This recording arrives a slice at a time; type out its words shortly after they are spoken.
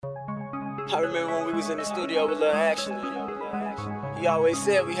I remember when we was in the studio with Lil Action. He always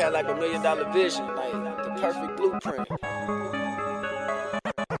said we had like $1 million vision, like the perfect blueprint.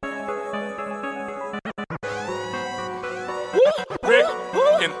 Rick,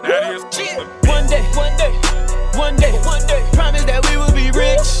 and that is One day, promise that we will be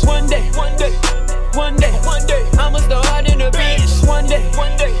rich. One day, I'ma start in the beach. One day,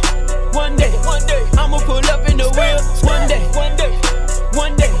 I'ma pull up in the wheels. One day,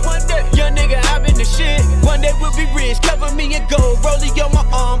 young nigga, I been the shit. One day we'll be rich, cover me in gold, rollie on my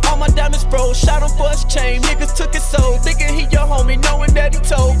arm, all my diamonds froze. Shot him for his chain, niggas took his soul, thinking he your homie, knowing that he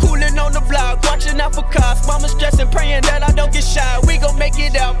told. Coolin' on the block, watching out for cops, mama stressing, praying that I don't get shot. We gon' make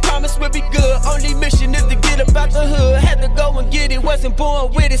it out, promise we'll be good. Only mission is to get up out the hood. Had to go and get it, wasn't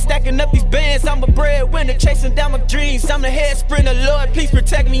born with it. Stacking up these bands, I'm a breadwinner, chasing down my dreams. I'm the head sprinter, Lord, please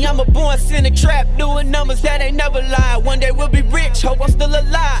protect me. I'm a born sinner, trap, doing numbers that ain't never lie. One day we'll be rich, hope I'm still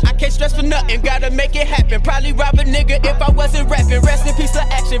alive. I can't stress for nothing, gotta make it happen. Probably rob a nigga if I wasn't rapping. Rest in peace of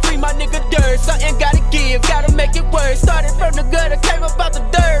action, free my nigga dirt. Something gotta give, gotta make it work. Started from the gutter, came up out the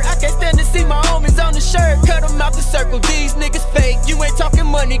dirt. I can't stand to see my homies on the shirt. Cut them out the circle, these niggas fake. You ain't talking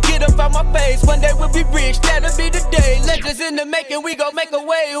money, get up out my face. One day we'll be rich, that'll be the day. Legends in the making, we gon' make a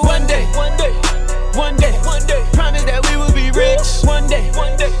way. One day, promise that we will be rich. One day,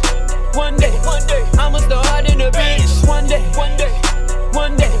 I'ma start in the beach. One day,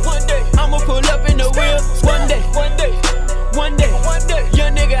 I'ma pull up in the wheels. One day,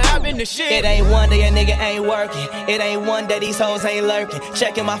 young nigga, I been the shit. It ain't one day a nigga ain't working. It ain't one day these hoes ain't lurking.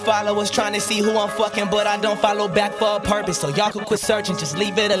 Checking my followers, trying to see who I'm fucking, but I don't follow back for a purpose. So y'all can quit searching, just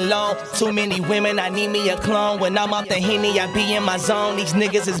leave it alone. Too many women, I need me a clone. When I'm off the Henny, I be in my zone. These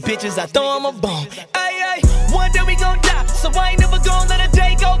niggas is bitches, I throw them a bone. Ay, one day we gon' die, so I ain't never gon' let a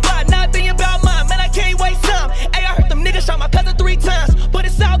day go by. Not being about mine, man, I can't waste time. Ay, I heard them niggas shot my cousin 3 times, but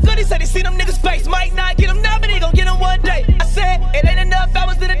it's all good. He said he see them niggas face. Might not get them now, but he gon' get them one day. I said, it ain't enough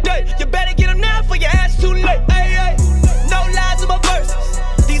hours in a day. You better get them now for your ass too late. Ay, no lies in my verses.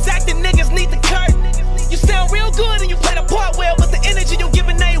 These acting niggas need the curtain. You sound real good and you play the part well, but the energy you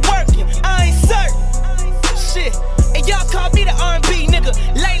giving ain't working. I ain't certain. Shit, and y'all call me the R&B nigga.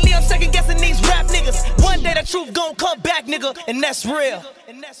 Lately I'm second guessing these rap niggas. One day the truth gon' come back, nigga, and that's real.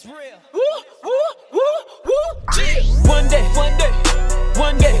 One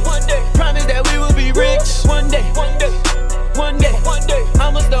day, promise that we will be rich. One day,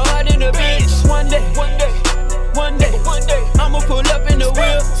 I'ma start in the beach. One day, I'ma pull up in the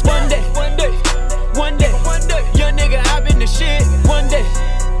wheels. One day, young nigga, I been the shit. One day,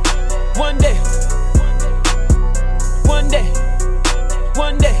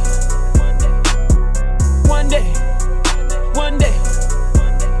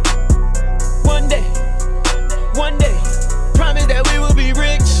 promise that we will be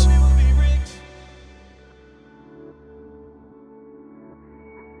rich.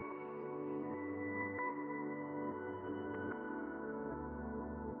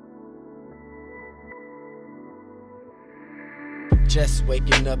 Just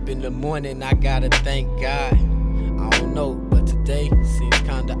waking up in the morning, I gotta thank God. I don't know, but today seems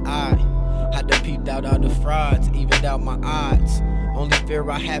kinda odd. Had to peep out all the frauds, evened out my odds. Only fear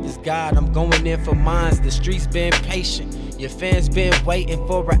I have is God, I'm going in for mines. The streets been patient, your fans been waiting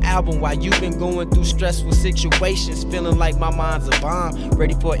for an album while you been going through stressful situations. Feeling like my mind's a bomb,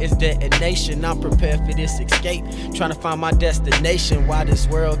 ready for its detonation. I'm prepared for this escape, trying to find my destination while this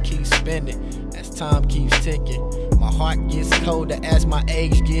world keeps spinning, as time keeps ticking. My heart gets colder as my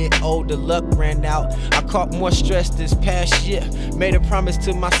age get older. Luck ran out, I caught more stress this past year. Made a promise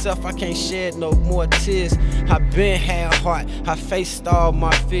to myself I can't shed no more tears. I been had heart, I faced all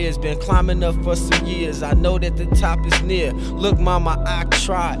my fears. Been climbing up for some years, I know that the top is near. Look mama, I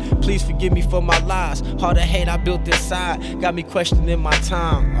tried, please forgive me for my lies. All the hate I built inside got me questioning my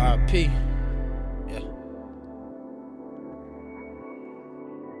time. R.I.P.